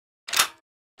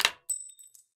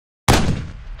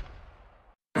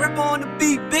Herb on the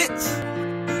beat, bitch.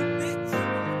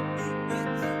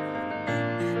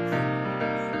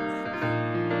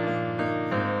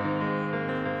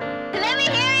 Let me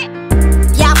hear it.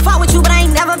 Yeah, I fought with you, but I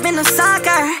ain't never been a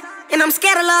sucker. And I'm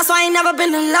scared of love, so I ain't never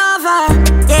been a lover.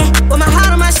 Yeah, with my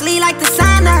heart on my sleeve like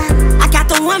designer. I got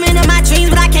the woman in my dreams,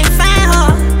 but I can't find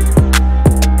her.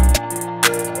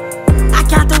 I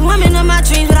got the woman in my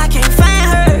dreams, but I can't find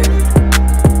her.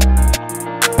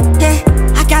 Yeah,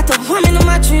 I got the woman in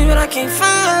my dreams, but I can't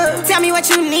find her. Tell me what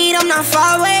you need, I'm not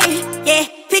far away. Yeah,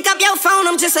 pick up your phone,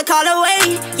 I'm just a call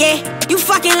away. Yeah, you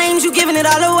fucking lames, you giving it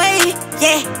all away.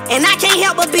 Yeah, and I can't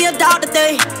help but be a dog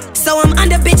today. So I'm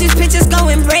under bitches, pictures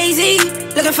going crazy.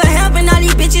 Looking for help and all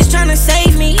these bitches trying to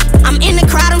save me. I'm in the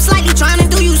crowd, I'm slightly trying to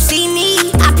do you see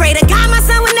me? I pray to God my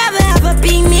son would never ever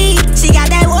be me. She got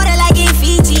that water like in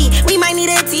Fiji. We might need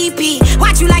a TP.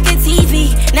 Watch you like a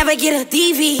TV, never get a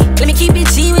DV. Let me keep it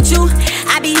G with you.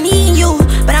 I be needing you,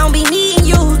 but I don't be needing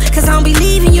you, cause I don't be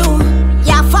leaving you.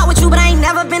 Yeah, I fought with you, but I ain't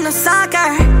never been a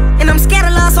sucker. And I'm scared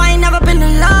of love, so I ain't never been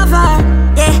a lover.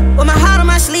 Yeah, with my heart on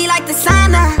my sleeve like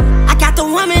designer. I got the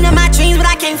woman in my dreams, but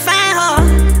I can't find her.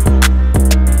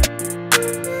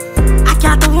 I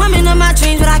got the woman in my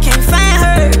dreams, but I can't find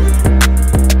her.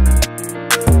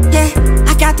 Yeah,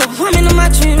 I got the woman in my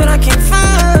dreams, but I can't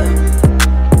find her.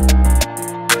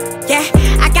 Yeah,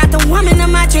 I got the woman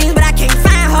in my dreams, but I can't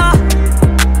find her.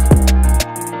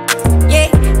 Yeah,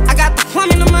 I got the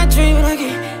woman in my dreams, but I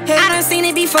can't. Yeah, I done seen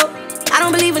it before. I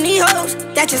don't believe in these hoes.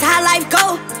 That's just how life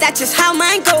go. That's just how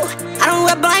mine go. I don't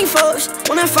wear blindfolds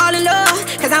when I fall in love,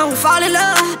 cause I don't fall in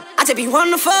love. I just be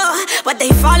wonderful, but they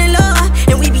fall in love,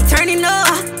 and we be turning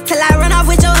up till I run off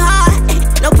with your heart.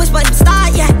 No push button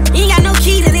start, yeah. You ain't got no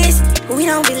key to this, but we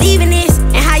don't believe in this.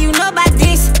 And how you know about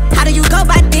this? How do you go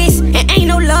about this? And ain't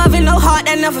no love and no heart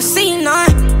that never seen none.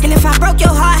 And if I broke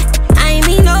your heart, I ain't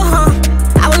mean no harm.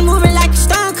 I was moving like a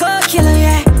stone cold killer,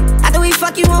 yeah. After we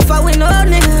fuck, you won't fuck with no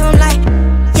nigga. I'm like,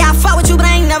 yeah, I fought with you, but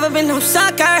I ain't never been no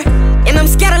sucker. And I'm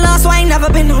scared of love, so I ain't never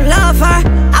been no lover.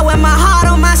 I wear my heart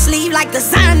on my sleeve like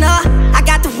designer. I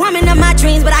got the woman in my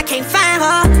dreams, but I can't find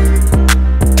her.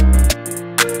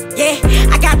 Yeah,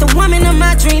 I got the woman in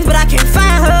my dreams, but I can't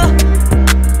find her.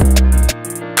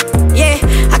 Yeah,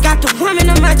 I got the woman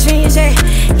in my dreams, yeah,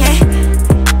 yeah.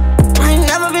 I ain't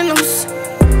never been no,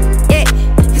 yeah,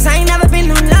 cause I ain't never been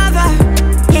no lover.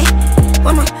 Yeah,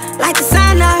 with my like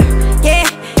designer, yeah,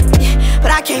 yeah,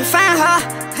 but I can't find her.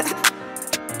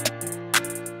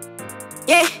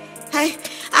 Yeah, hey,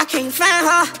 I can't find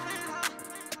her.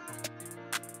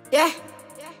 Yeah,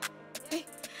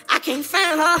 I can't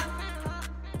find her.